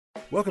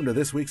Welcome to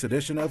this week's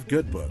edition of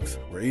Good Books,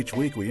 where each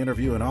week we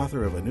interview an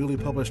author of a newly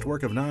published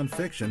work of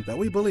nonfiction that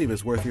we believe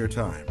is worth your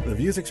time. The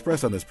views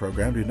expressed on this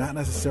program do not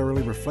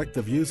necessarily reflect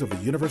the views of the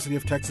University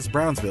of Texas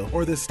Brownsville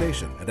or this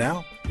station. And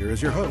now, here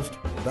is your host,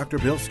 Dr.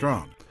 Bill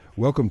Strong.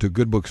 Welcome to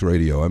Good Books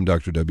Radio. I'm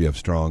Dr. W.F.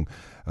 Strong.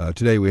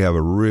 Today we have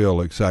a real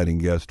exciting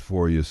guest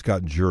for you,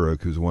 Scott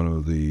Jurek, who's one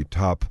of the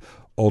top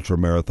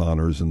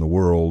ultramarathoners in the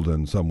world,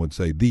 and some would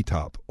say the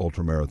top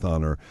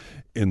ultramarathoner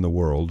in the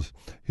world.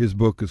 His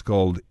book is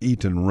called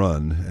Eat and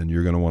Run, and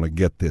you're going to want to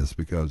get this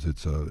because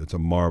it's a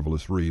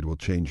marvelous read. It will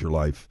change your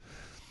life.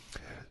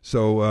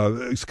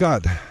 So,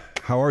 Scott,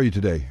 how are you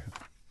today?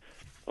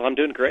 Well, I'm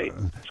doing great.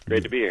 It's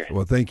great to be here.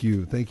 Well, thank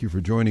you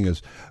for joining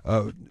us.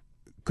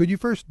 Could you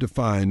first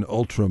define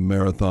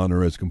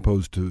ultramarathoner as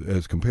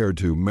compared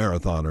to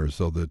marathoner,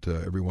 so that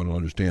everyone will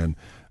understand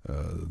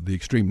the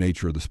extreme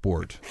nature of the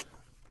sport?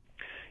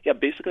 Yeah,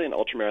 basically an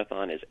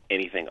ultramarathon is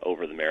anything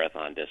over the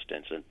marathon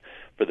distance, and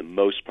for the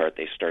most part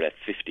they start at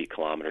 50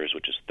 kilometers,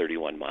 which is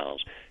 31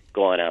 miles,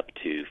 go on up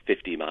to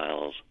 50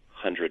 miles,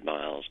 100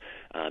 miles,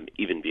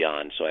 even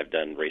beyond. So I've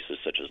done races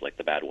such as like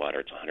the Badwater,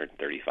 it's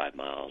 135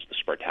 miles, the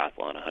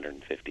Spartathlon,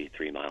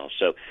 153 miles.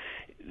 So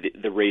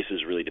the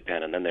races really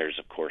depend, and then there's,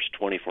 of course,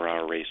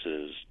 24-hour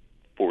races,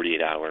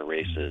 48-hour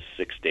races,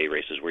 6-day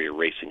races where you're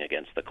racing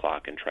against the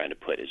clock and trying to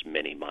put as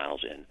many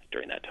miles in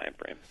during that time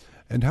frame.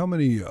 And how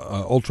many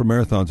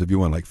ultramarathons have you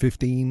won, like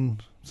 15,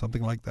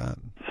 something like that?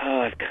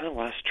 I've kind of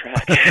lost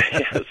track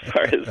as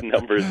far as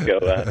numbers go.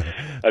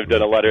 I've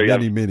done a lot of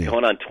many.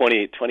 Going on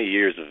 20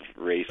 years of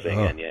racing,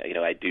 and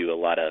I do a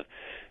lot of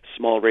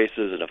small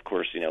races, and of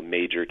course,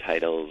 major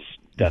titles.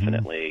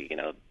 Definitely,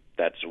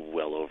 that's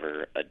well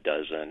over a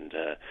dozen.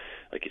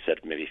 Like you said,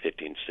 maybe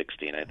 15,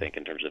 16, I think,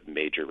 in terms of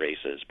major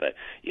races. But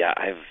yeah,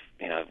 I've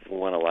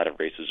won a lot of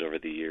races over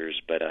the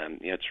years. But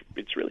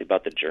it's really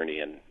about the journey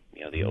and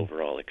the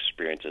overall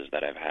experiences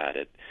that I've had.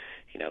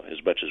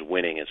 As much as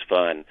winning is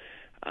fun,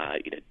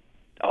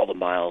 all the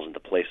miles and the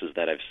places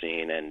that I've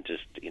seen, and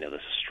just the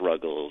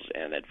struggles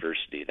and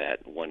adversity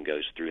that one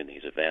goes through in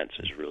these events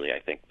is really, I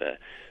think, the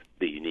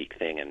unique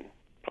thing and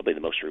probably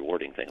the most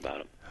rewarding thing about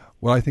them.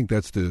 Well, I think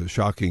that's the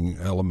shocking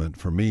element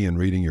for me in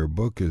reading your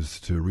book,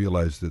 is to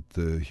realize that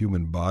the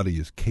human body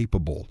is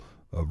capable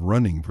of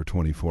running for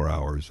 24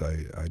 hours.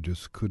 I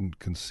just couldn't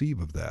conceive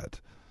of that.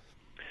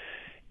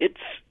 It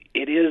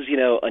is,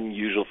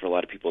 unusual for a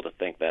lot of people to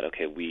think that,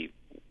 okay, we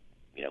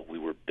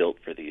were built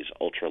for these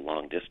ultra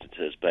long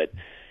distances, but,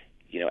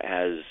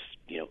 as,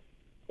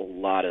 a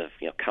lot of,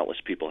 countless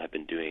people have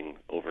been doing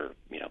over,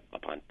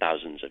 upon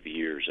thousands of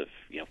years of,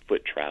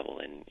 foot travel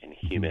and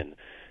human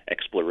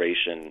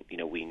exploration,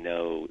 we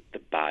know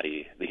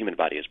the human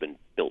body has been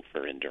built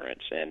for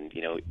endurance, and,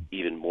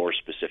 even more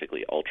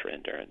specifically, ultra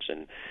endurance.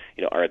 And,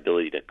 our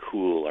ability to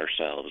cool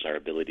ourselves, our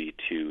ability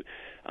to,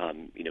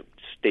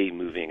 stay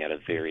moving at a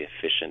very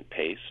efficient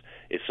pace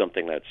is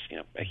something that's,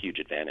 a huge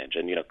advantage.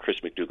 And, Chris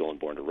McDougall in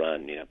Born to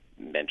Run,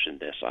 mentioned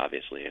this,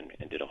 obviously,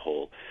 and did a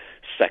whole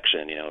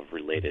section,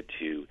 related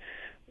to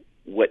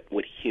what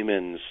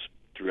humans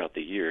throughout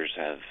the years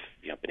have,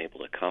 been able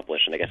to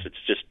accomplish. And I guess it's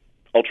just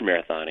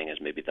ultramarathoning is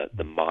maybe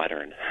the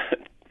modern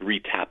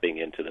retapping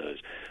into those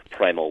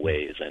primal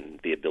ways and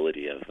the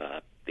ability of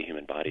the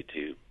human body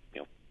to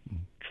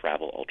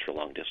travel ultra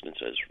long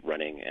distances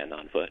running and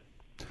on foot.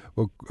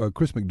 Well,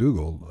 Chris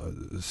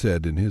McDougall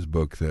said in his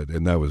book that,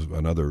 and that was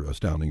another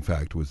astounding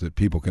fact, was that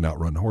people can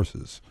outrun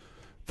horses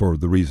for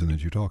the reason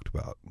that you talked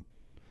about.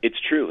 It's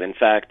true. In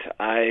fact,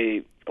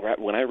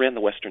 when I ran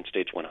the Western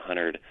States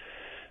 100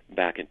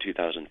 back in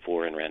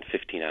 2004 and ran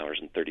 15 hours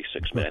and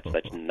 36 minutes.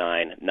 That's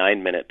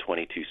 9-minute,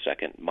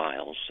 22-second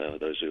miles. So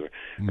those who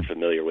are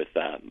familiar with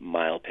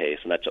mile pace,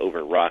 and that's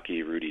over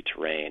rocky, rooty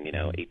terrain,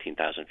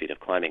 18,000 feet of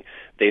climbing.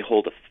 They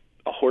hold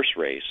a horse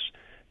race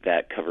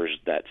that covers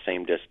that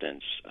same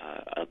distance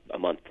a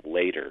month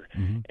later,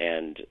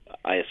 and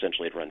I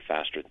essentially had run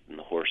faster than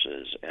the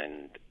horses.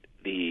 And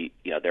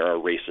there are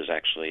races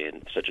actually,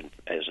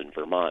 as in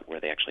Vermont, where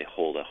they actually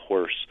hold a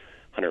horse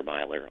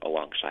 100-miler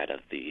alongside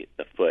of the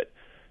foot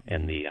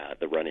and the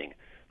running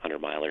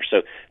 100-miler.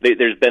 So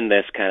there's been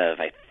this kind of,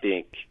 I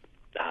think,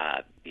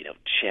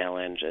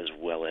 challenge as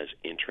well as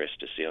interest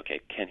to see, okay,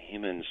 can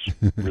humans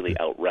really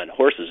outrun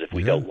horses if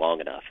we go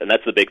long enough? And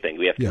that's the big thing.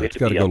 We have to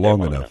go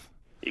long enough.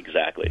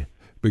 Exactly.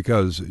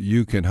 Because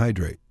you can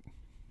hydrate.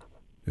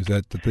 Is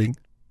that the thing?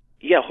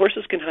 Yeah,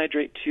 horses can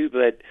hydrate too,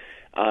 but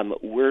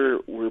we're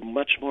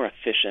much more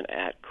efficient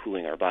at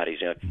cooling our bodies.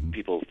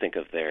 People think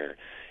of their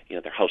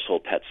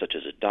household pets such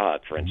as a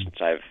dog. For instance,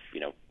 I've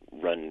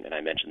run, and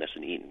I mentioned this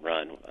in Eat and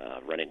Run,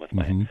 running with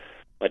my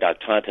dog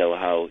Tonto,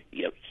 how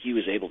he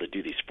was able to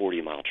do these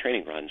 40-mile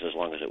training runs as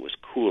long as it was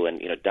cool.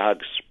 And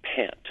dogs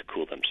pant to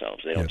cool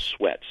themselves; they don't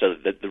sweat. So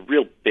the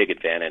real big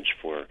advantage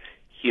for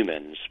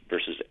humans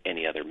versus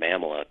any other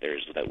mammal out there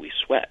is that we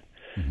sweat,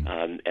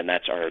 and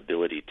that's our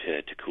ability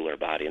to cool our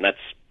body. And that's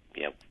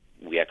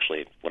we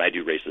actually, when I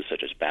do races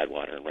such as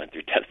Badwater and run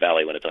through Death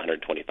Valley when it's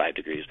 125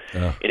 degrees,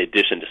 in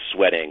addition to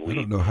sweating,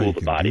 we cool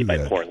the body by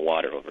pouring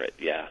water over it.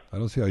 Yeah. I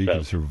don't see how you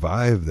can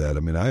survive that. I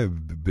mean, I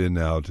have been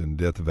out in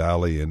Death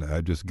Valley and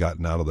I've just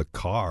gotten out of the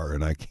car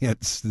and I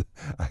can't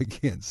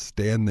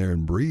stand there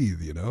and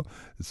breathe, you know?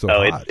 It's so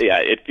hot.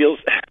 It feels,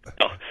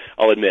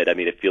 I'll admit, I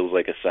mean, it feels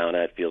like a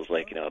sauna. It feels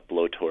like, a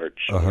blowtorch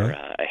or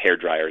a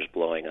hairdryer is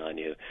blowing on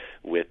you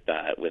with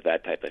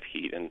that type of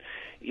heat. And,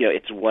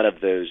 it's one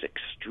of those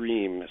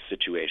extreme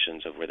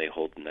situations of where they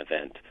hold an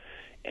event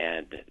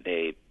and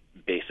they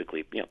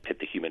basically, pit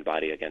the human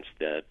body against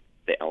the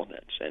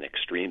elements and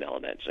extreme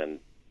elements. And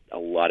a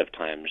lot of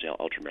times,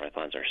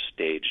 ultramarathons are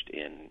staged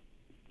in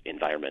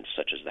environments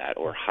such as that,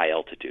 or high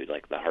altitude,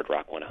 like the Hard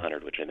Rock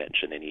 100, which I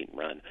mentioned in Eat and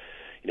Run.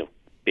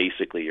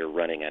 Basically you're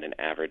running at an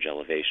average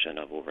elevation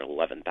of over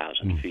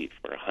 11,000 feet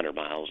for 100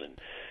 miles and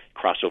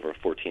cross over a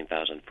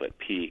 14,000 foot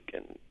peak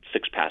and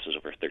 6 passes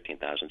over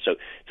 13,000. So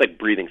it's like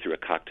breathing through a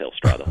cocktail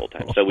straw the whole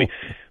time. So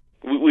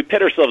we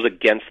pit ourselves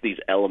against these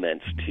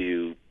elements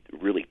to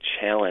really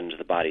challenge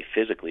the body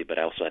physically, but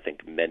also I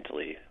think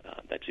mentally,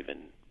 that's even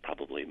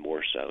probably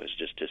more so, is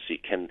just to see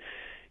can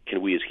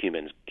we as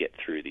humans get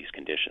through these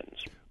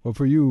conditions. Well,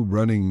 for you,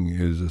 running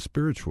is a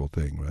spiritual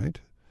thing, right?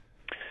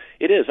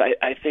 It is.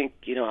 I think,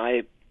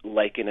 I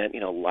liken it,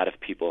 a lot of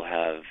people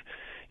have,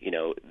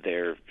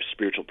 their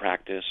spiritual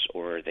practice,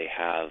 or they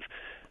have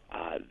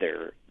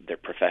their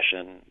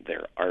profession,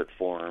 their art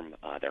form,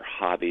 their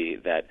hobby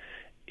that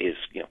is,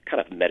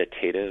 kind of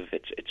meditative.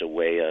 It's a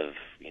way of,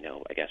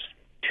 I guess,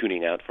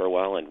 tuning out for a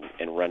while,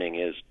 and running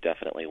is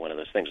definitely one of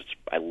those things.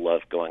 I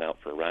love going out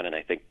for a run, and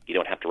I think you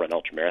don't have to run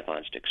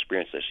ultramarathons to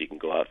experience this. You can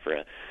go out for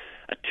a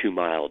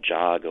 2-mile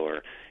jog,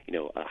 or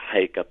a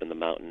hike up in the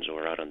mountains,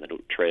 or out on the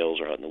trails,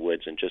 or out in the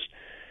woods, and just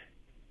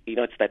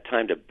it's that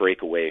time to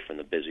break away from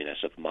the busyness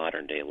of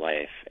modern day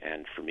life.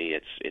 And for me,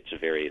 it's a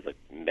very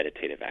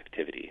meditative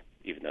activity,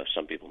 even though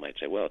some people might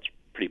say, well, it's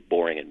pretty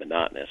boring and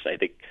monotonous. I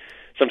think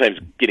sometimes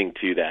getting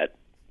to that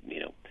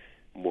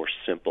more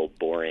simple,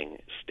 boring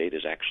state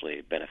is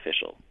actually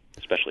beneficial,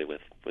 especially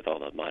with all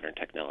the modern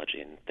technology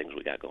and things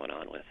we got going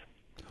on with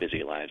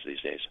busy lives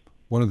these days.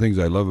 One of the things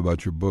I love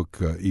about your book,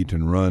 Eat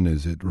and Run,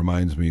 is it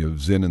reminds me of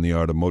Zen and the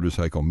Art of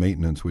Motorcycle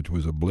Maintenance, which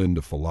was a blend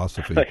of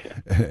philosophy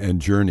and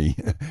journey.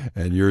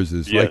 And yours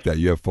is like that.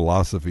 You have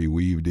philosophy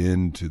weaved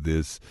into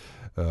this,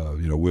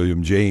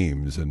 William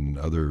James and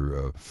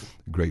other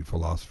great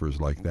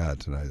philosophers like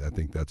that. And I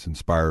think that's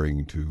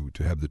inspiring to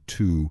have the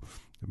two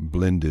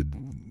blended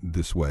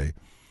this way.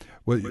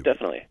 Well,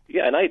 definitely.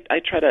 Yeah, and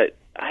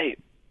I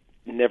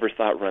never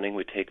thought running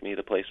would take me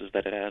the places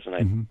that it has, and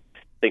I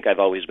think I've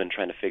always been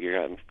trying to figure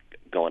out, I'm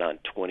going on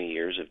 20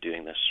 years of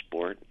doing this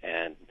sport,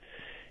 and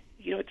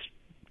it's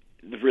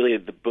really,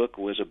 the book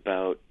was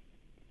about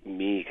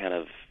me kind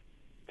of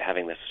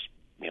having this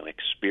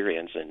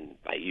experience. And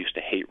I used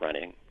to hate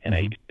running, and I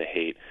used to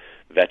hate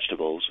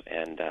vegetables,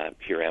 and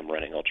here I am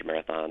running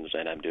ultramarathons,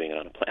 and I'm doing it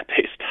on a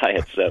plant-based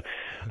diet. So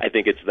I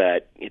think it's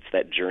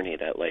that journey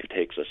that life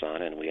takes us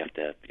on, and we have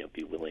to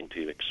be willing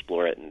to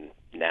explore it. And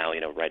now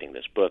writing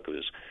this book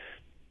was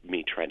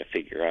me trying to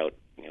figure out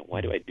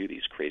why do I do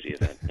these crazy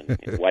events,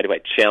 and why do I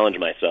challenge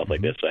myself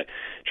like this? So I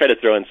try to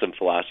throw in some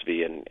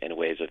philosophy and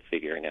ways of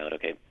figuring out,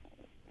 okay,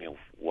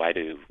 why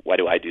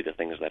do I do the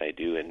things that I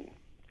do, and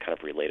kind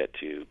of relate it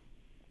to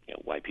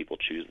why people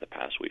choose the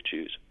paths we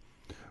choose.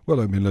 Well,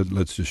 I mean,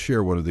 let's just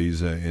share one of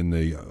these. In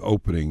the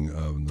opening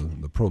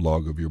of the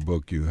prologue of your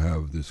book, you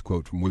have this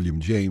quote from William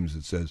James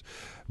that says,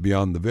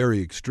 "Beyond the very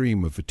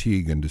extreme of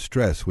fatigue and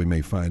distress, we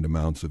may find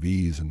amounts of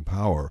ease and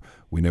power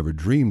we never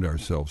dreamed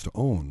ourselves to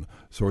own,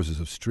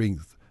 sources of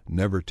strength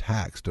never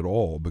taxed at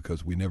all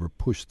because we never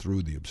pushed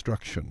through the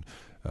obstruction."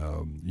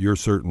 You're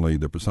certainly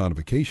the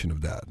personification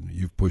of that.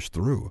 You've pushed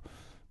through.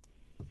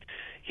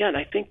 Yeah, and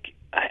I think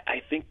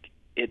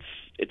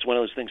it's one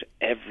of those things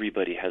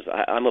everybody has.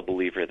 I'm a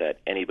believer that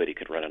anybody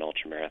could run an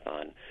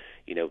ultramarathon.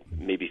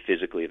 Maybe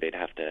physically they'd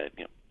have to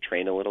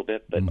train a little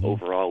bit, but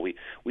overall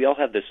we all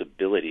have this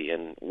ability,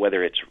 and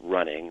whether it's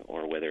running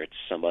or whether it's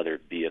some other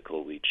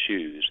vehicle we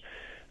choose,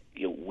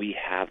 we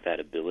have that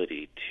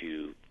ability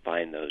to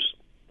find those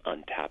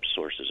untapped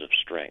sources of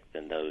strength,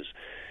 and those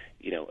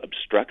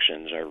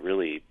obstructions are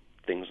really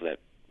things that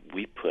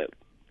we put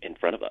in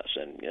front of us,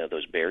 and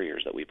those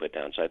barriers that we put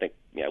down. So I think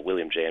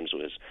William James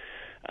was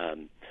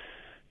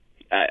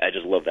I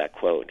just love that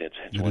quote.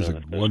 It's one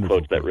of those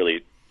quotes that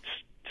really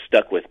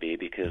stuck with me,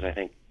 because I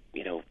think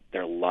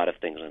there are a lot of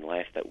things in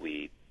life that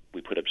we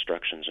put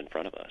obstructions in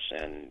front of us,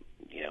 and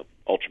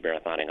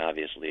ultramarathoning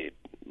obviously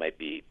might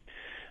be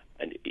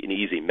an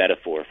easy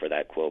metaphor for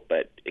that quote,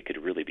 but it could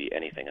really be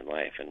anything in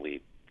life, and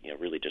we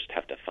really just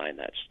have to find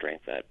that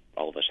strength that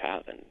all of us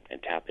have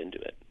and tap into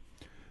it.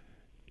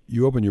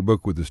 You open your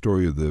book with the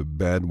story of the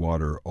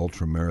Badwater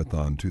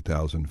Ultramarathon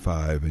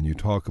 2005, and you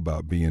talk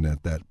about being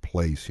at that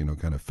place,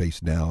 kind of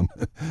face down,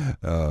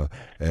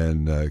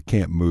 and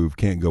can't move,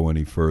 can't go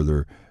any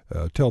further.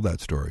 Tell that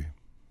story.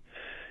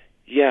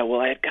 Yeah, well,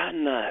 I had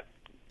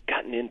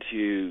gotten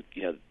into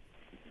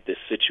this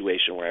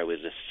situation where I was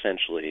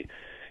essentially,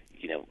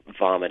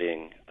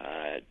 vomiting,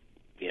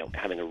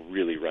 having a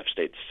really rough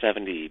state.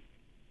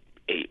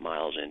 78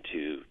 miles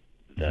into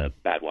the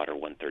Badwater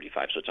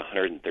 135, so it's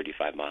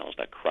 135 miles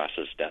that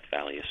crosses Death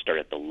Valley. You start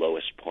at the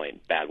lowest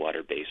point,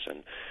 Badwater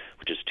Basin,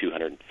 which is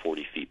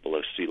 240 feet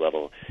below sea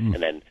level, and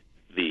then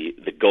the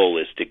goal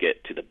is to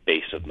get to the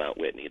base of Mount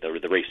Whitney.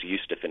 The race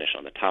used to finish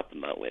on the top of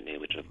Mount Whitney,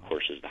 which of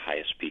course is the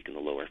highest peak in the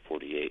lower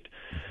 48,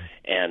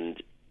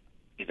 and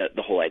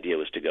the whole idea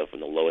was to go from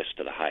the lowest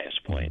to the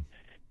highest point.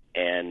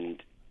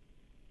 And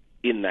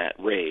in that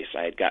race,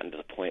 I had gotten to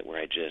the point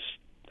where I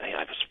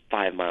was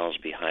 5 miles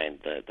behind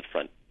the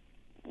front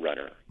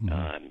runner.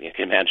 You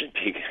can imagine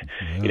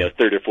being,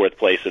 third or fourth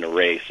place in a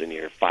race and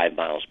you're 5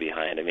 miles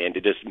behind. I mean,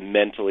 just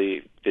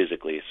mentally,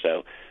 physically.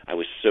 So I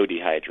was so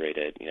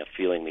dehydrated,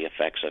 feeling the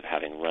effects of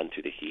having run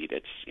through the heat.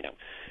 It's,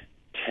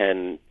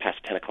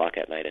 past 10 o'clock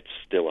at night, it's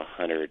still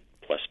 100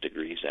 plus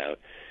degrees out.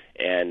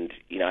 And,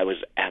 I was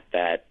at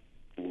that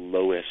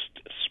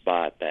lowest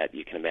spot that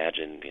you can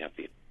imagine, if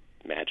you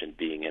imagine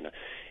being in an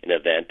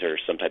event or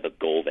some type of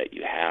goal that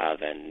you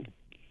have, and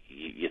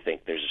you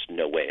think there's just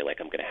no way,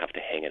 like I'm going to have to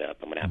hang it up,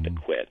 I'm going to have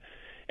to quit.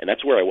 And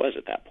that's where I was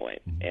at that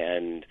point.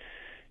 And,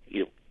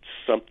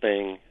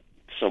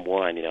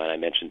 someone, and I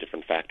mentioned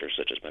different factors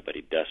such as my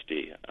buddy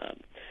Dusty,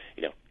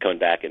 coming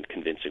back and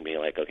convincing me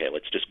like, okay,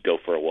 let's just go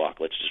for a walk.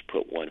 Let's just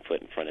put one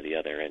foot in front of the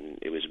other. And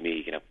it was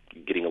me,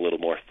 getting a little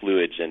more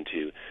fluids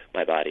into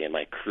my body, and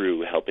my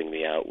crew helping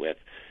me out with,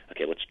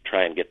 okay, let's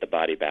try and get the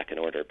body back in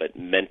order. But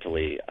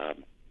mentally,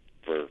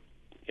 for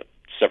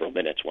several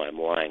minutes while I'm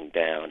lying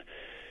down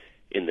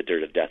in the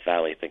dirt of Death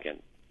Valley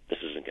thinking, this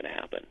isn't going to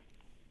happen.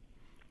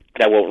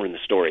 And I won't ruin the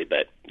story,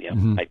 but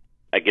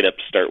I get up,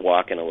 start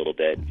walking a little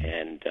bit,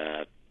 and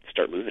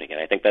start moving again.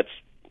 I think that's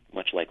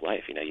much like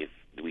life.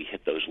 We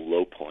hit those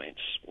low points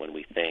when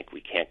we think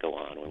we can't go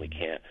on, when we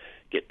can't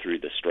get through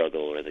the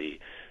struggle or the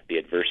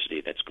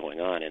adversity that's going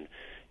on, and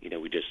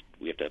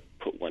we have to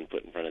put one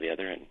foot in front of the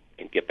other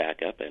and get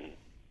back up and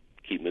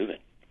keep moving.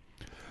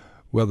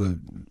 Well,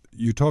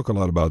 you talk a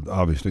lot about,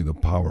 obviously, the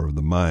power of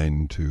the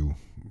mind to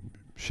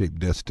shape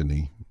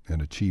destiny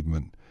and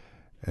achievement,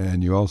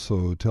 and you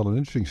also tell an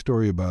interesting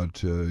story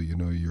about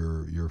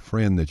your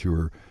friend that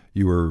you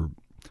were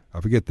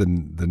I forget the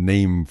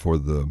name for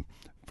the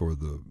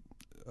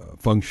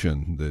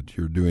function that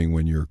you're doing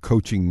when you're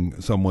coaching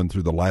someone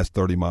through the last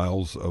 30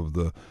 miles of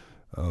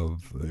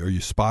are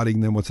you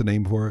spotting them? What's the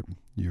name for it?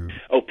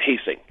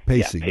 Pacing.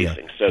 Pacing. Yeah,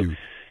 pacing. So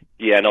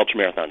in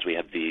ultramarathons we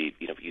have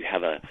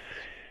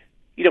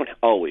you don't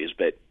always,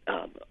 but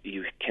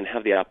you can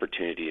have the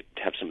opportunity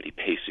to have somebody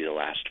pace you the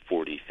last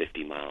 40,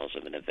 50 miles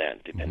of an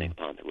event, depending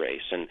upon the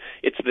race. And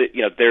it's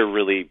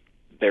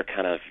they're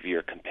kind of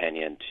your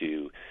companion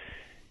to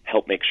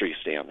help make sure you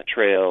stay on the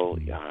trail.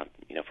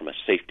 From a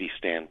safety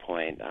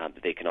standpoint,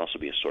 they can also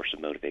be a source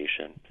of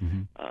motivation.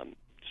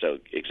 So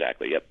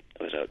exactly, yep,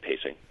 I was out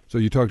pacing. So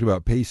you talked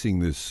about pacing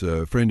this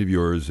friend of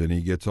yours, and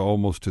he gets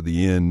almost to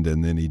the end,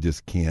 and then he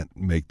just can't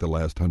make the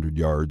last 100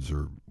 yards,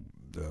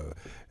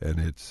 and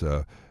it's.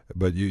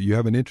 But you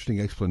have an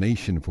interesting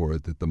explanation for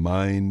it, that the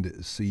mind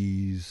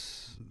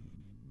sees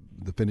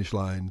the finish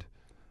line,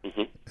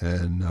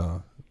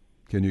 and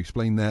can you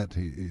explain that?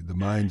 The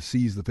mind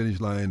sees the finish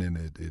line, and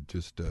it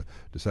just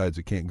decides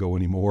it can't go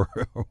anymore.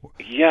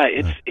 Yeah,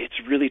 it's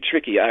really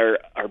tricky.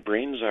 Our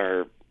brains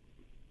are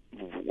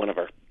one of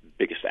our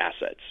biggest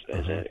assets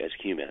as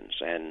humans,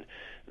 and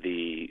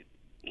the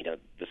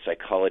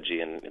psychology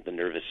and the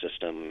nervous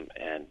system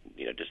and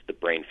just the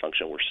brain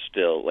function, we're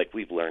still, like,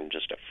 we've learned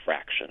just a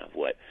fraction of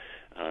what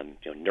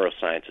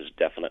neuroscience is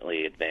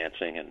definitely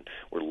advancing, and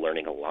we're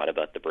learning a lot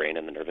about the brain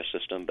and the nervous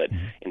system, but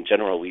in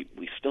general we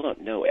still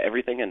don't know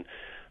everything. And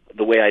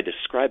the way I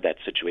describe that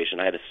situation,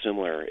 I had a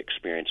similar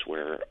experience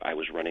where I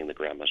was running the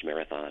Grandma's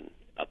Marathon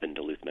up in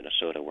Duluth,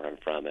 Minnesota, where I'm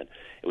from, and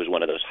it was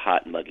one of those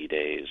hot, muggy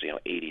days,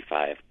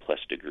 85 plus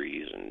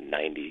degrees and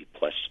 90+%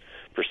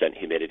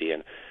 humidity,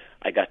 and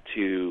I got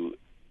to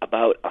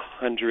about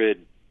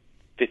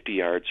 150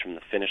 yards from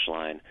the finish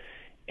line,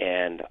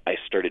 and I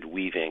started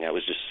weaving. I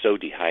was just so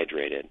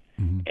dehydrated,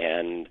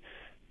 and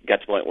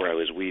got to the point where I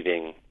was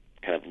weaving,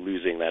 kind of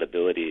losing that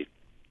ability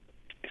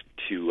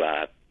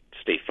to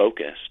stay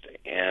focused.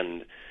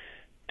 And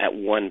at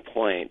one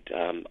point,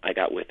 I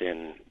got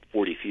within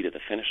 40 feet of the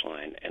finish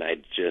line, and I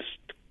just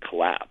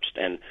collapsed.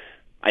 And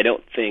I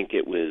don't think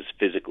it was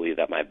physically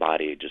that my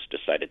body just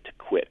decided to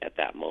quit at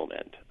that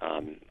moment.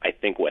 I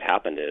think what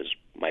happened is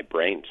my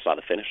brain saw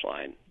the finish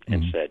line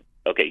and said,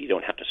 okay, you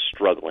don't have to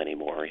struggle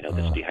anymore.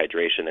 This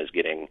dehydration is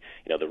getting,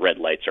 the red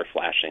lights are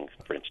flashing,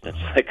 for instance,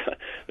 like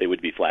they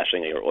would be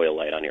flashing your oil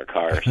light on your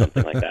car or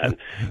something like that. And,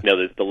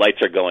 the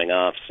lights are going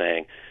off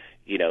saying,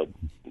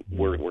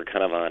 we're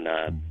kind of on,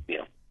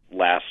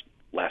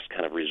 last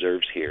kind of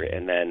reserves here.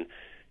 And then,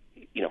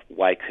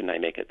 why couldn't I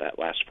make it that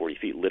last 40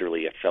 feet?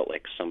 Literally, it felt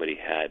like somebody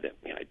had,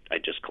 I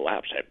just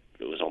collapsed.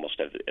 It was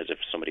almost as if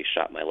somebody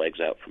shot my legs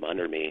out from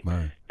under me,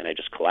 and I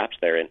just collapsed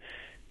there. And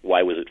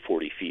why was it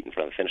 40 feet in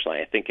front of the finish line?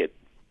 I think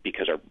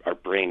because our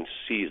brain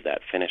sees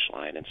that finish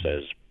line and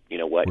says, you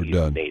know what, We're you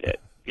done. made it.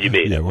 you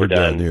made it. We're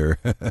done here.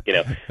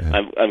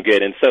 I'm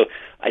good. And so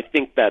I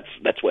think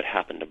that's what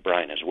happened to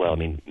Brian as well. I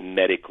mean,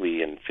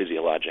 medically and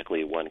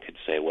physiologically, one could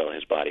say, well,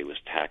 his body was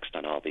taxed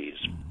on all these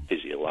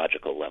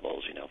physiological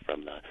levels,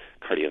 from the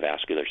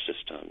cardiovascular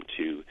system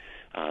to,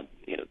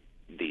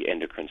 the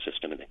endocrine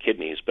system and the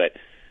kidneys, but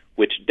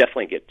which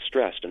definitely get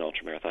stressed in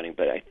ultramarathoning.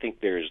 But I think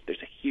there's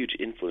a huge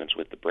influence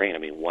with the brain. I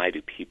mean, why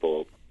do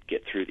people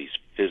get through these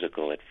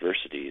physical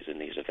adversities in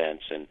these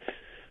events and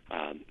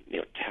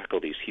tackle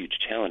these huge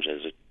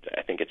challenges?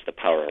 I think it's the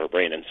power of our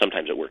brain, and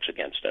sometimes it works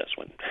against us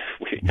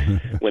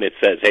when it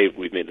says, "Hey,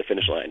 we've made the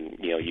finish line.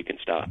 You can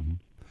stop."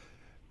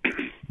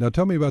 Now,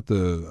 tell me about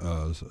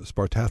the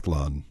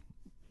Spartathlon.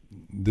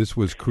 This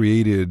was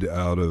created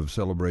out of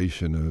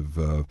celebration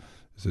of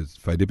is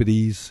it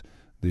Pheidippides,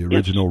 the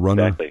original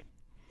runner?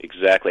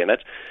 Exactly, and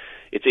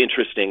it's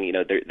interesting.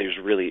 There's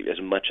really,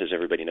 as much as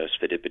everybody knows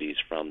Pheidippides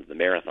from the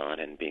marathon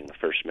and being the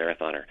first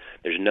marathoner,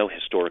 there's no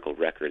historical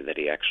record that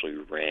he actually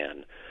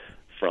ran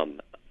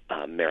from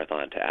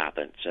marathon to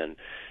Athens. And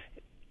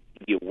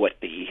what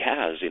he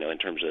has, in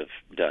terms of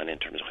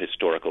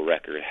historical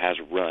record, has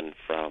run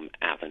from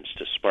Athens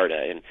to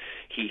Sparta. And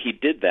he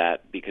did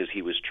that because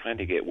he was trying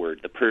to get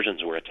word the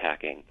Persians were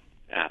attacking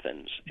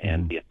Athens,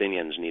 and the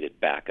Athenians needed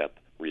backup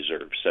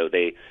reserves. So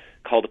they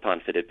called upon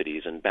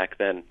Pheidippides, and back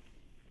then,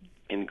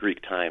 in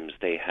Greek times,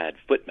 they had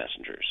foot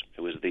messengers.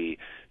 It was the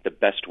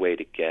best way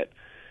to get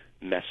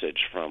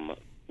message from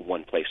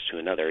one place to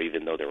another,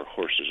 even though there were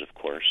horses, of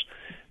course.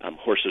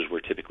 Horses were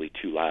typically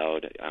too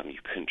loud. You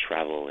couldn't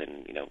travel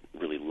in,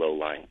 really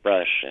low-lying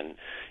brush and,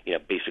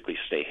 basically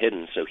stay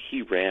hidden. So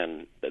he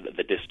ran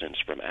the distance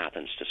from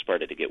Athens to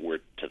Sparta to get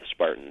word to the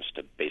Spartans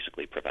to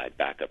basically provide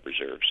backup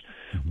reserves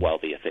while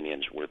the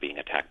Athenians were being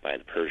attacked by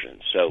the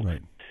Persians. So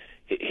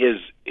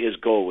his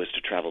goal was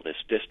to travel this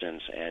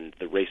distance, and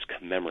the race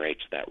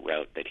commemorates that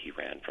route that he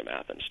ran from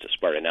Athens to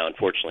Sparta. Now,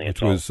 unfortunately,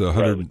 it was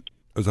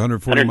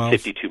 140 miles?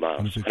 152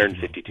 miles.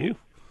 152.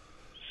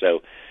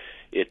 So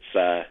it's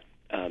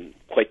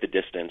quite the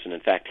distance, and in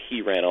fact,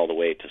 he ran all the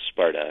way to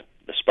Sparta.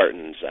 The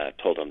Spartans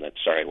told him that,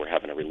 sorry, we're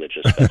having a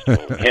religious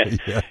festival.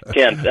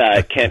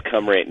 Can't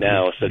come right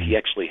now. So he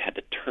actually had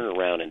to turn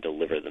around and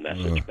deliver the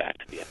message back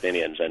to the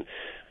Athenians.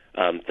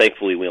 And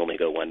thankfully, we only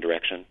go one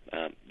direction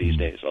these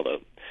days.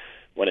 Although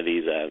one of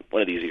these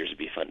years would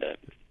be fun to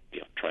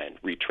try and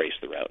retrace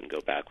the route and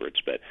go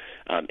backwards. But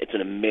it's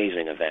an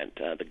amazing event.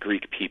 The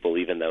Greek people,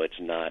 even though it's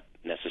not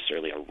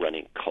necessarily a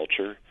running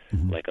culture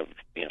like of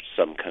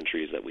some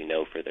countries that we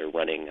know for their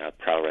running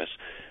prowess,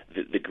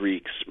 the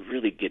Greeks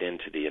really get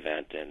into the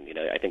event, and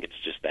I think it's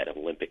just that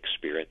Olympic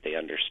spirit. They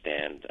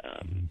understand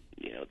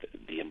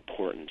the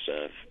importance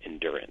of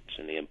endurance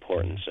and the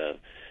importance of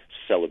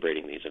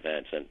celebrating these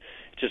events, and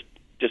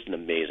just an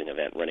amazing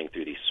event running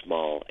through these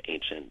small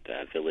ancient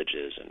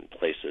villages and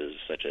places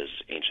such as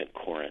ancient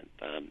Corinth,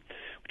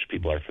 which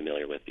people are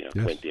familiar with,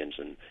 Corinthians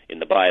in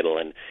the Bible.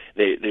 And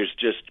there's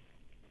just,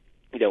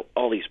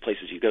 all these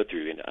places you go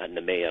through in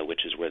Nemea,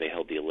 which is where they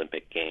held the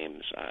Olympic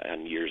Games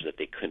on years that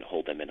they couldn't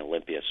hold them in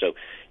Olympia. So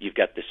you've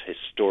got this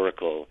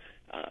historical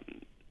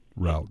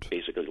route,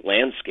 basically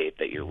landscape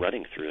that you're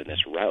running through in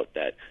this route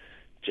that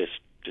just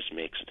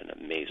makes it an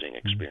amazing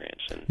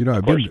experience. And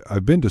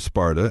I've been to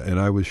Sparta, and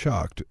I was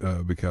shocked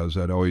because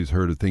I'd always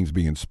heard of things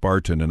being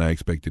Spartan, and I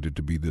expected it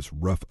to be this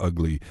rough,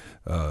 ugly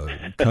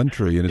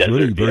country, and it's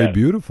really very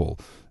beautiful.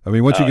 I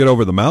mean, once you get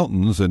over the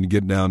mountains and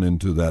get down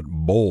into that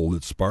bowl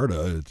that's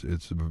Sparta,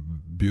 it's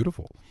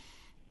beautiful.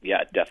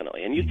 Yeah,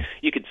 definitely. And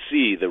you could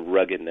see the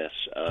ruggedness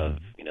of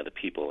the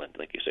people, and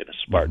like you say, the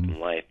Spartan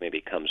life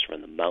maybe comes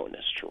from the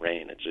mountainous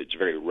terrain. It's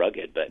very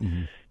rugged, but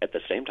at the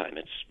same time,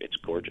 it's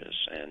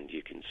gorgeous, and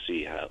you can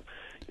see how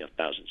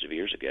thousands of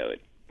years ago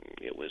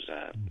it was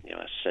a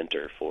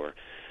center for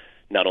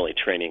not only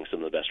training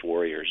some of the best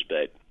warriors,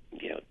 but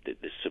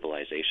this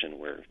civilization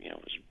where it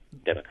was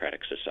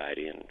democratic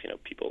society, and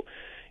people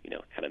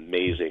had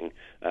amazing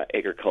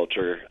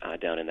agriculture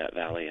down in that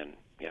valley, and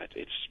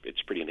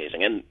it's pretty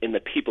amazing. And the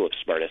people of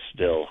Sparta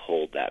still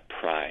hold that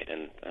pride,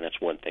 and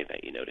that's one thing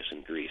that you notice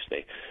in Greece.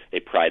 They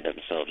pride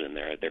themselves in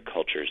their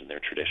cultures and their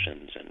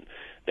traditions and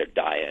their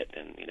diet,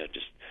 and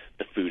just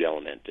the food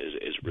element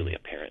is really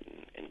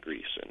apparent in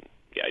Greece. And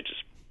I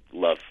just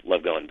love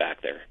going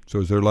back there. So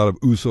is there a lot of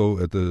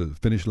ouzo at the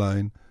finish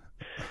line?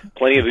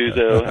 Plenty of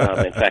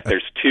ouzo. In fact,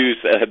 there's two.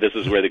 This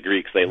is where the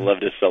Greeks, they love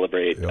to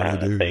celebrate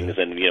things,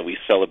 and we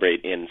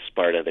celebrate in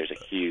Sparta. There's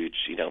a huge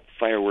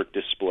firework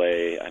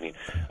display. I mean,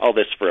 all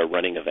this for a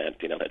running event.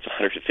 That's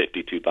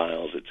 152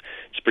 miles.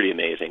 It's pretty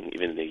amazing.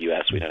 Even in the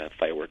U.S., we don't have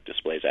firework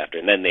displays after.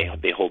 And then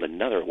they hold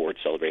another award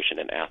celebration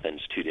in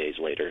Athens 2 days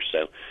later.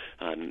 So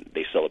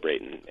they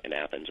celebrate in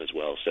Athens as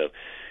well. So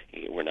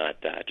we're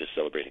not just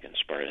celebrating in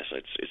Sparta. So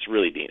it's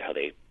really neat how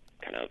they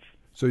kind of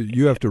So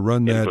you have to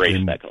run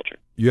that culture.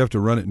 You have to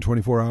run it in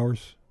 24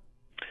 hours?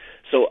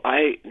 So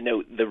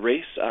the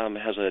race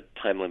has a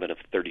time limit of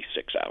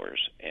 36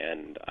 hours,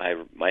 and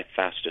my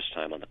fastest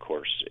time on the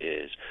course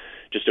is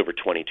just over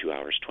 22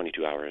 hours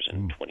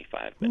and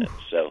 25 minutes.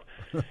 So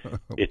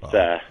it's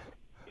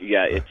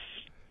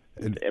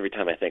every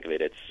time I think of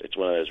it, it's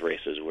one of those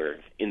races where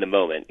in the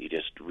moment you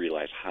just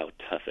realize how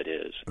tough it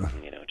is,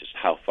 just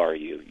how far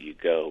you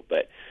go.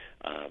 But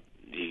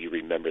you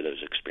remember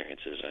those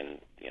experiences, and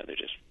they're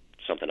just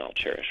something I'll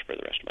cherish for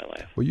the rest of my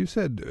life. Well, you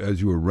said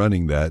as you were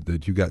running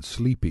that you got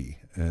sleepy,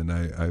 and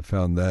I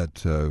found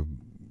that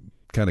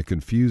kind of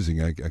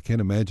confusing. I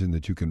can't imagine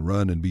that you can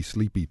run and be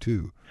sleepy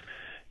too.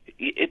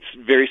 It's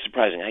very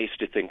surprising. I used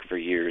to think for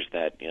years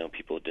that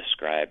people would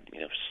describe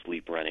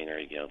sleep running or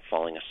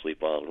falling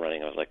asleep while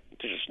running. I was like,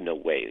 there's just no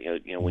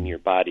way. When your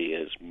body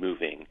is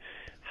moving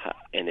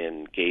and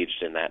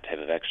engaged in that type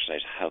of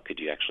exercise, how could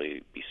you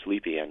actually be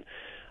sleepy? And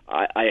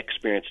I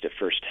experienced it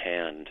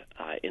firsthand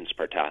in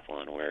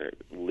Spartathlon, where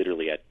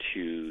literally at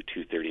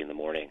 2:30 in the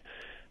morning,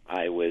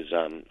 I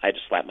had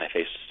to slap my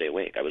face to stay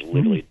awake. I was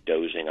literally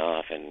dozing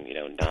off and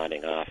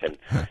nodding off, and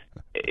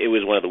it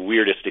was one of the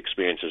weirdest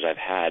experiences I've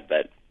had.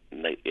 But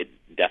it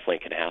definitely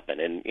can happen.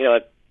 And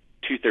at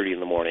 2:30 in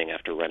the morning,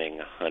 after running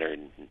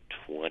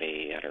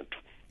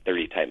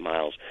 130 type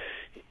miles,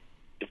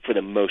 for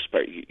the most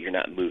part, you're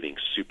not moving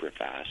super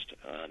fast.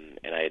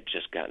 And I had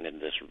just gotten into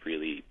this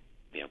really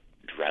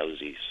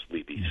drowsy,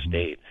 sleepy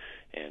state,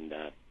 and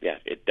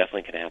it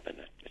definitely can happen.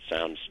 It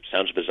sounds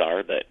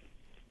bizarre, but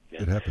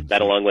it happens.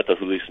 That, along with the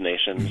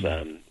hallucinations,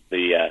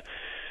 that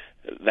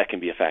can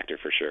be a factor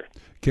for sure.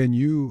 Can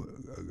you,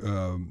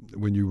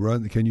 when you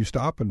run, can you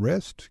stop and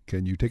rest?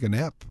 Can you take a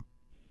nap?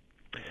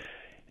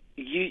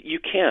 You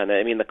can.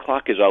 I mean, the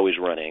clock is always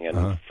running,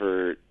 and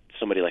for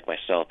somebody like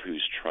myself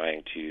who's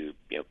trying to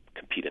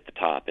compete at the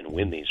top and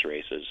win these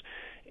races,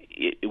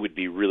 it would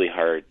be really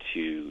hard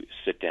to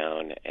sit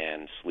down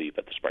and sleep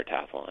at the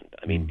Spartathlon.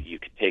 I mean, you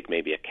could take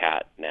maybe a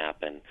cat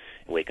nap and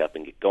wake up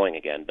and get going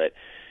again, but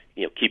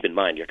keep in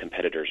mind your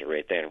competitors are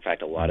right there. In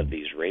fact, a lot of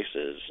these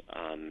races,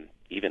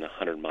 even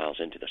 100 miles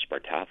into the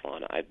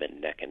Spartathlon, I've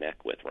been neck and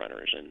neck with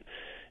runners and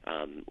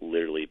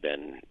literally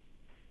been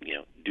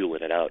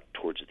dueling it out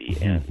towards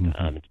the end.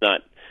 It's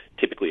not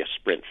typically a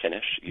sprint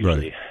finish.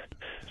 Usually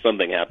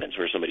something happens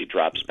where somebody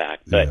drops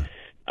back. But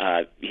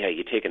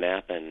you take a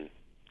nap, and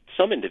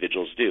some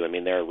individuals do. I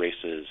mean, there are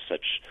races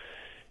such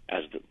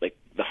as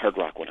the Hard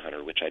Rock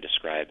 100, which I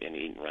described in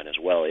Eat and Run as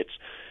well. It's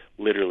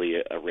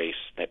literally a race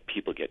that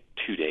people get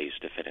 2 days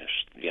to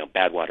finish.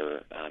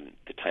 Badwater,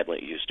 the time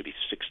limit used to be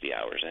 60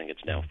 hours. I think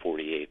it's now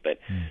 48. But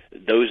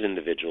those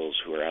individuals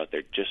who are out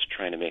there just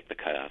trying to make the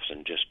cutoffs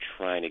and just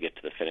trying to get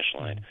to the finish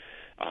line,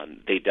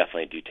 they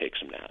definitely do take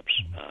some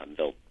naps.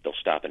 They'll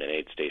stop in an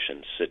aid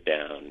station, sit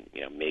down,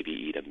 maybe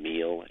eat a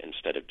meal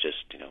instead of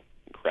just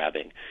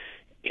grabbing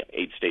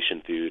aid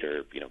station food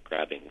or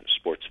grabbing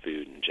sports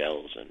food and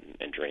gels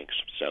and drinks.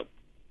 So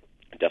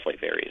it definitely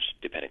varies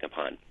depending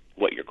upon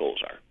what your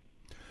goals are.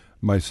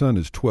 My son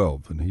is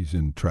 12 and he's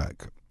in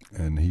track,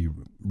 and he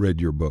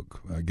read your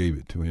book. I gave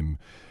it to him,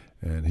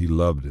 and he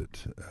loved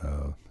it.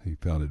 He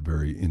found it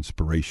very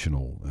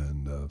inspirational,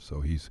 and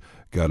so he's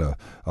got a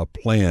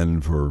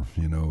plan for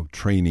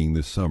training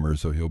this summer,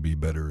 so he'll be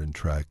better in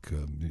track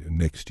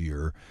next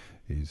year.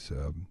 He's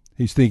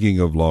thinking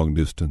of long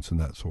distance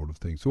and that sort of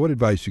thing. So, what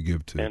advice you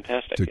give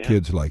to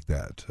kids like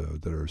that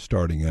that are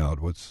starting out?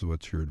 What's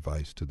your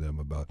advice to them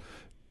about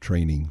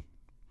training?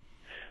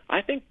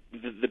 I think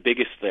the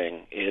biggest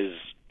thing is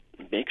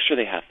make sure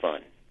they have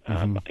fun.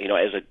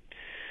 As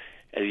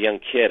a young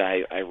kid,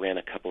 I ran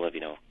a couple of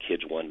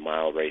kids 1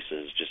 mile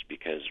races just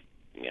because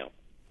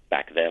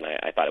back then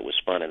I thought it was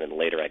fun, and then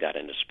later I got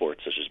into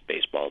sports such as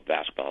baseball,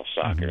 basketball,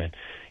 soccer, and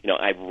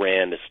I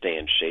ran to stay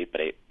in shape,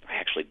 but I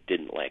actually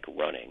didn't like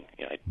running.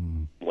 I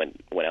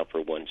went out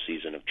for one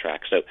season of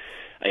track, so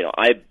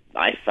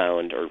I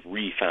found or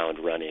refound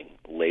running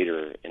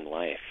later in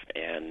life,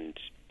 and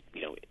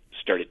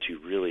started to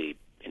really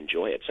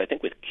enjoy it. So I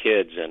think with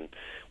kids and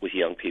with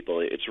young people,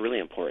 it's really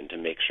important to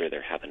make sure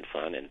they're having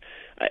fun. And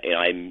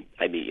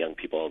I meet young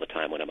people all the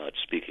time when I'm out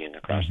speaking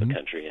across the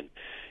country, and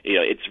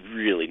it's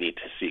really neat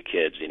to see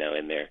kids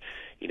in their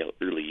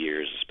early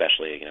years,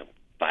 especially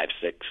 5,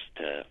 6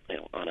 to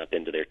on up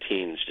into their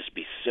teens, just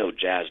be so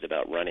jazzed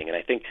about running. And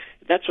I think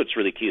that's what's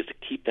really key, is to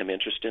keep them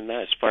interested in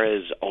that. As far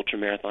as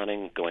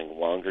ultramarathoning, going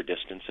longer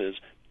distances,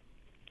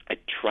 I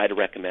try to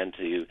recommend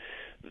to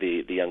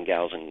the young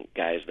gals and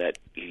guys that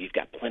you've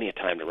got plenty of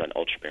time to run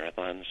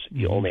ultramarathons.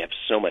 You only have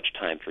so much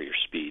time for your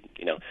speed.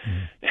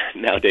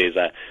 Nowadays,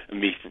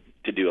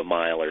 to do a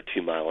mile or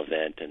 2 mile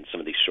event and some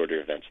of these shorter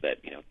events that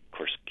of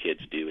course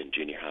kids do in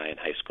junior high and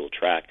high school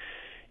track,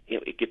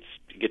 it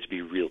gets to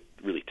be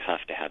really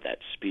tough to have that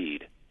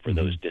speed for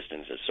those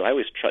distances. So I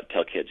always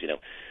tell kids,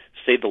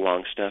 save the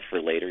long stuff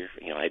for later.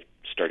 I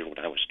started when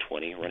I was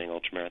 20 running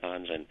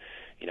ultramarathons, and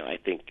I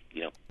think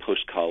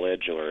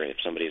post-college, or if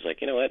somebody's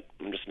like, what,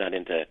 I'm just not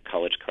into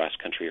college cross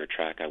country or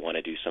track, I want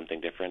to do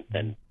something different,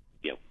 then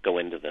go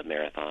into the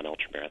marathon,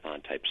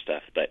 ultramarathon type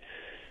stuff. But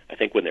I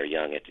think when they're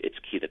young, it's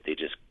key that they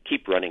just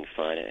keep running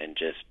fun and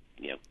just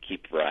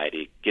keep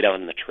variety, get out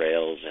on the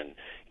trails and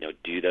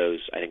do those.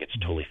 I think it's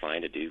totally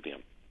fine to do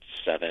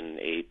 7,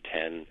 8,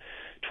 10,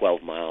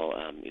 12 mile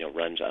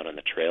runs out on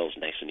the trails,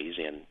 nice and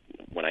easy. And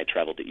when I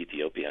traveled to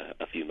Ethiopia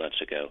a few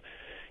months ago,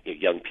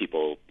 young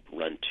people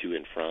run to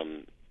and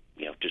from,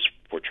 just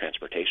for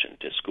transportation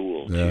to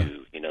school, Yeah.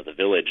 to, the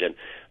village. And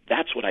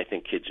that's what I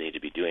think kids need to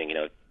be doing.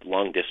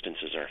 Long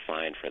distances are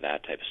fine for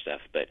that type of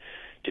stuff, but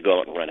to go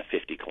out and run a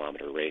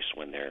 50-kilometer race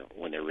when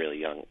they're really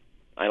young,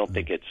 I don't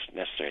think it's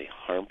necessarily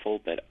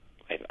harmful, but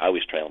I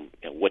always try them,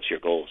 what's your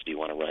goals? Do you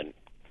want to run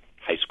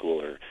high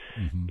school or,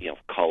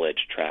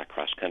 college, track,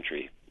 cross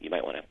country? You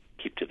might want to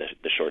keep to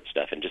the short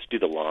stuff and just do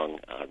the long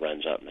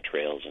runs out in the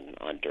trails and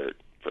on dirt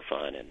for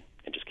fun, and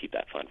just keep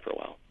that fun for a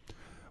while.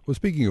 Well,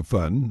 speaking of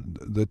fun,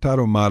 the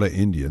Tarahumara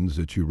Indians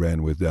that you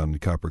ran with down in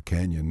Copper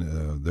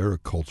Canyon, they're a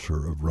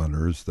culture of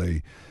runners.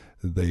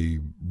 They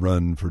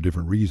run for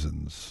different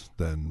reasons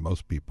than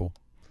most people.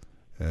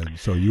 And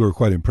so you were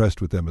quite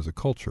impressed with them as a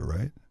culture,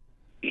 right?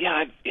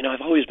 Yeah,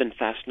 I've always been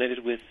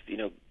fascinated with,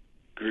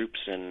 groups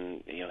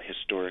and,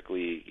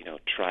 historically,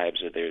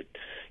 tribes. There,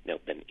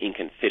 been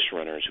Incan fish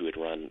runners who would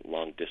run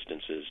long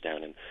distances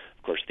down in,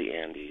 of course, the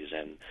Andes.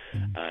 And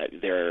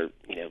there are,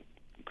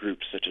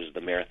 groups such as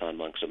the Marathon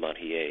Monks of Mount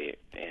Hiei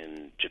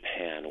in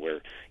Japan,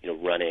 where,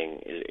 running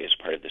is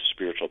part of the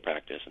spiritual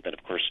practice. And then,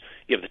 of course,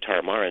 you have the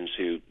Tarahumarans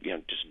who,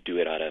 just do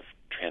it out of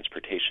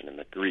transportation, and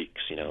the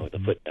Greeks, the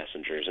foot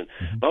messengers. And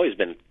I've always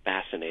been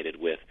fascinated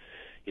with,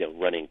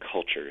 running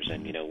cultures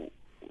and,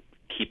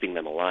 keeping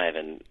them alive.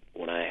 And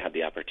when I had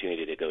the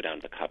opportunity to go down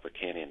to the Copper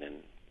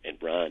Canyon and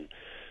run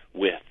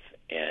with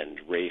and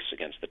race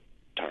against the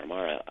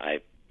Tarahumara,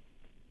 I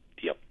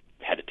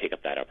had to take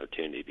up that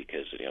opportunity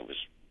because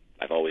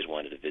I've always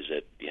wanted to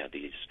visit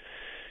these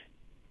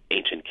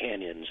ancient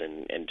canyons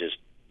and just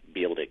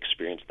be able to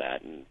experience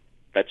that. And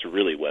that's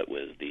really what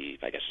was the,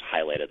 I guess,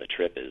 highlight of the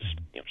trip, is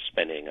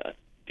spending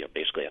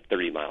basically a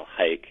 30-mile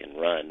hike and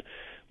run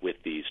with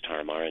these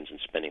Tarahumarans and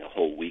spending a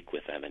whole week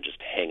with them and just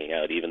hanging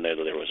out, even though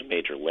there was a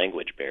major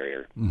language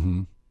barrier.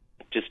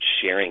 Just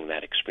sharing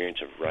that experience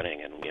of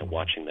running and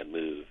watching them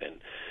move and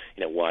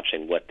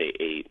watching what they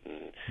ate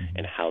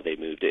and how they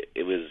moved.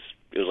 It was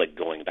like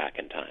going back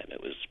in time.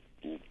 It was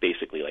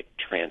basically like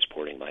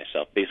transporting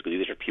myself. Basically,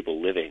 these are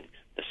people living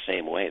the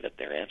same way that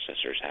their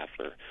ancestors have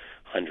for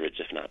hundreds,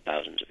 if not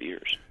thousands, of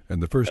years.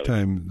 And the first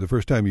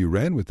time you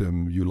ran with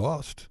them, you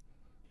lost.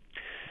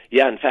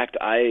 Yeah, in fact,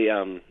 I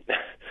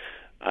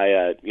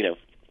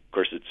of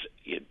course,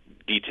 it's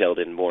detailed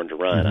in Born to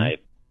Run. I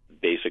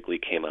basically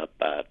came up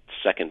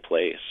second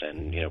place,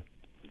 and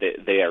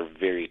they are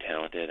very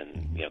talented.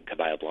 And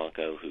Caballo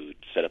Blanco, who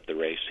set up the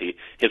race,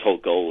 his whole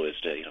goal was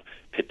to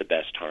pit the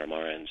best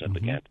Tarahumarans up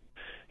against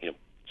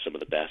some of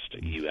the best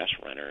U.S.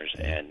 runners,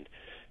 and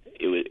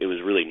it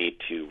was really neat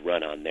to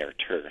run on their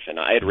turf. And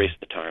I had raced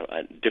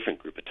a different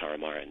group of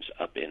Tarahumarans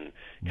up in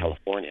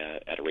California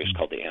at a race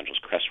called the Angeles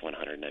Crest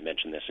 100, and I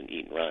mentioned this in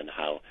Eat and Run,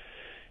 how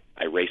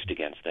I raced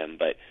against them.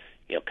 But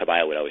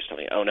Caballo would always tell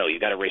me, "Oh no, you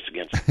got to race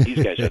against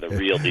these guys. Are the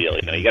real deal.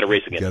 You got to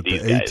race against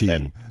these guys."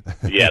 And,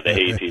 the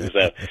A-team.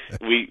 So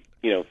we,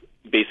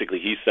 basically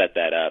he set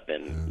that up,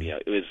 and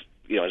it was,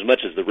 as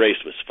much as the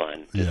race was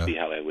fun to see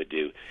how I would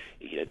do,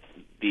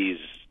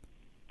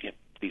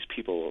 these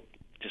people,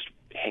 just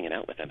hanging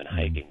out with them and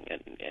hiking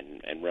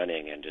and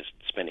running and just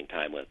spending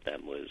time with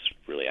them was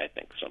really, I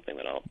think, something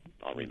that I'll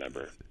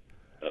remember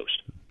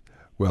most.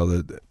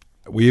 Well,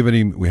 we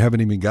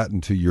haven't even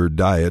gotten to your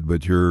diet,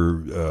 but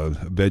you're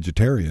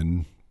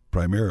vegetarian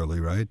primarily,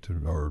 right?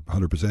 Or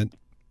 100%?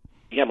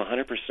 Yeah, I'm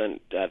 100%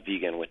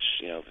 vegan, which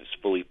is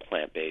fully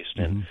plant-based,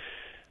 and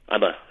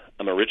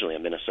I'm originally a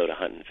Minnesota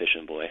hunting and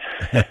fishing boy.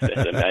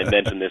 I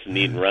mentioned this in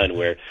Eat and Run,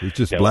 where it's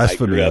just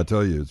blasphemy. I'll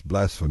tell you, it's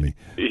blasphemy.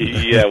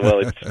 Yeah, well,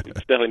 it's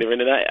definitely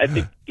different, and I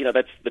think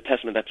that's the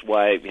testament. That's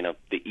why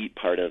the eat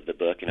part of the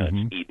book,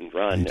 it's Eat and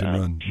Run. Eat and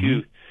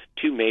Run.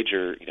 Two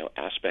major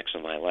aspects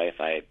of my life.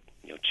 I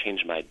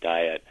changed my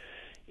diet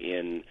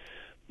in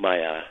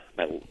my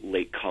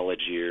late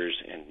college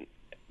years, and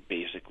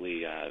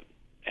basically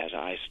as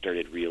I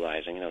started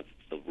realizing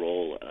the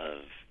role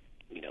of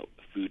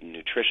food and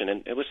nutrition,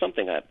 and it was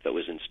something that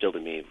was instilled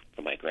in me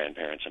from my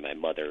grandparents and my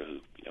mother, who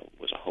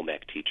was a home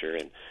ec teacher,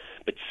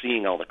 but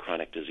seeing all the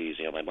chronic disease.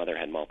 My mother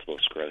had multiple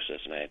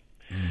sclerosis, and I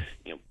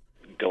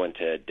go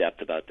into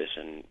depth about this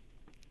in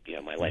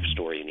my life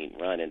story in Eat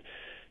and Run, and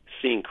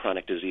seeing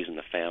chronic disease in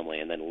the family,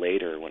 and then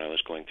later when I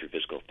was going through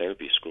physical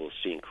therapy school,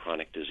 seeing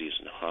chronic disease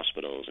in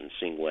hospitals and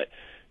seeing what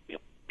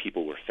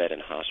people were fed in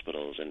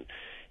hospitals, and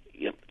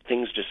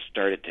things just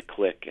started to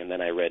click. And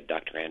then I read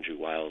Dr. Andrew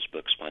Weil's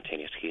book,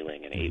 Spontaneous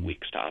Healing, and 8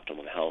 Weeks to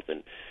Optimum Health,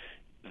 and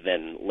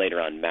then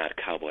later on Mad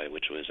Cowboy,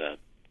 which was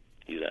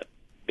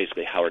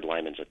basically Howard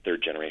Lyman's a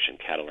third-generation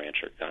cattle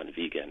rancher gone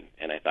vegan.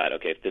 And I thought,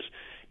 okay, if this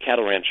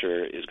cattle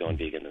rancher is going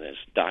vegan, and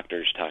there's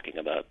doctors talking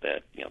about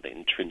the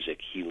intrinsic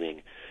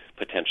healing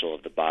potential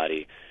of the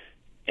body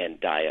and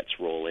diet's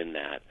role in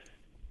that,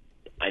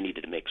 I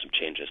needed to make some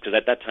changes, because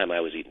at that time I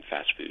was eating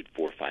fast food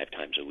 4 or 5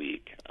 times a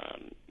week,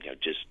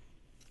 just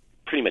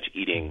pretty much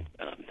eating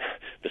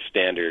the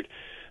standard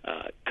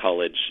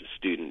college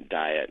student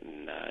diet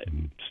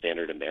and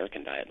standard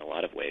American diet in a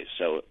lot of ways.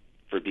 So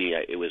for me,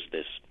 it was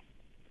this,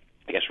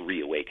 I guess,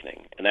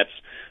 reawakening, and that's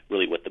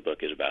really what the book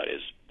is about,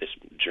 is this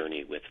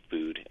journey with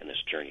food and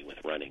this journey with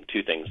running,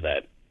 two things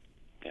that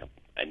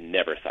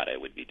never thought I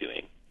would be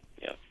doing.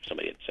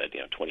 Somebody had said,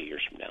 20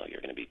 years from now,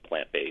 you're going to be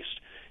plant-based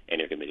and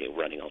you're going to be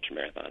running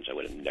ultramarathons. I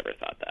would have never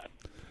thought that.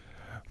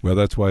 Well,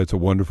 that's why it's a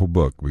wonderful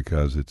book,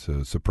 because it's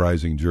a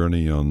surprising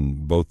journey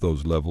on both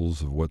those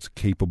levels of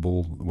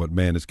what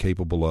man is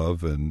capable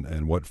of,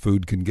 and what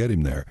food can get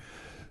him there.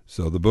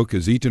 So the book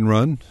is Eat and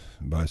Run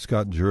by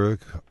Scott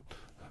Jurek,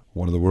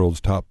 one of the world's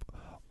top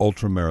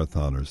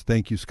ultramarathoners.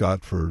 Thank you,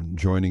 Scott, for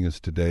joining us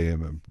today. I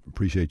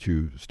appreciate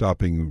you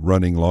stopping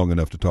running long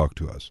enough to talk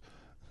to us.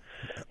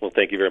 Well,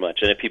 thank you very much.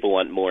 And if people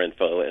want more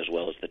info as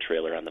well as the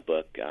trailer on the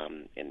book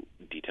and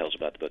details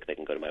about the book, they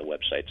can go to my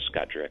website,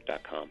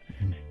 scottjurek.com,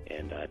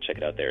 and check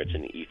it out there. It's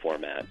in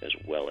e-format as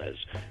well as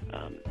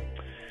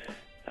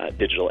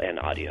digital and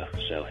audio.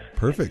 So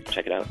perfect.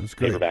 Check it out. That's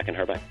great. Paperback and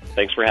hardback.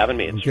 Thanks for having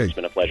me. It's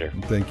been a pleasure.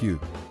 Thank you.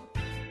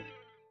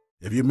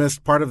 If you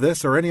missed part of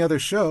this or any other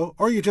show,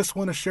 or you just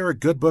want to share a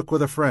good book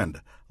with a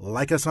friend,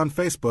 like us on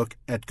Facebook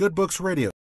at Good Books Radio.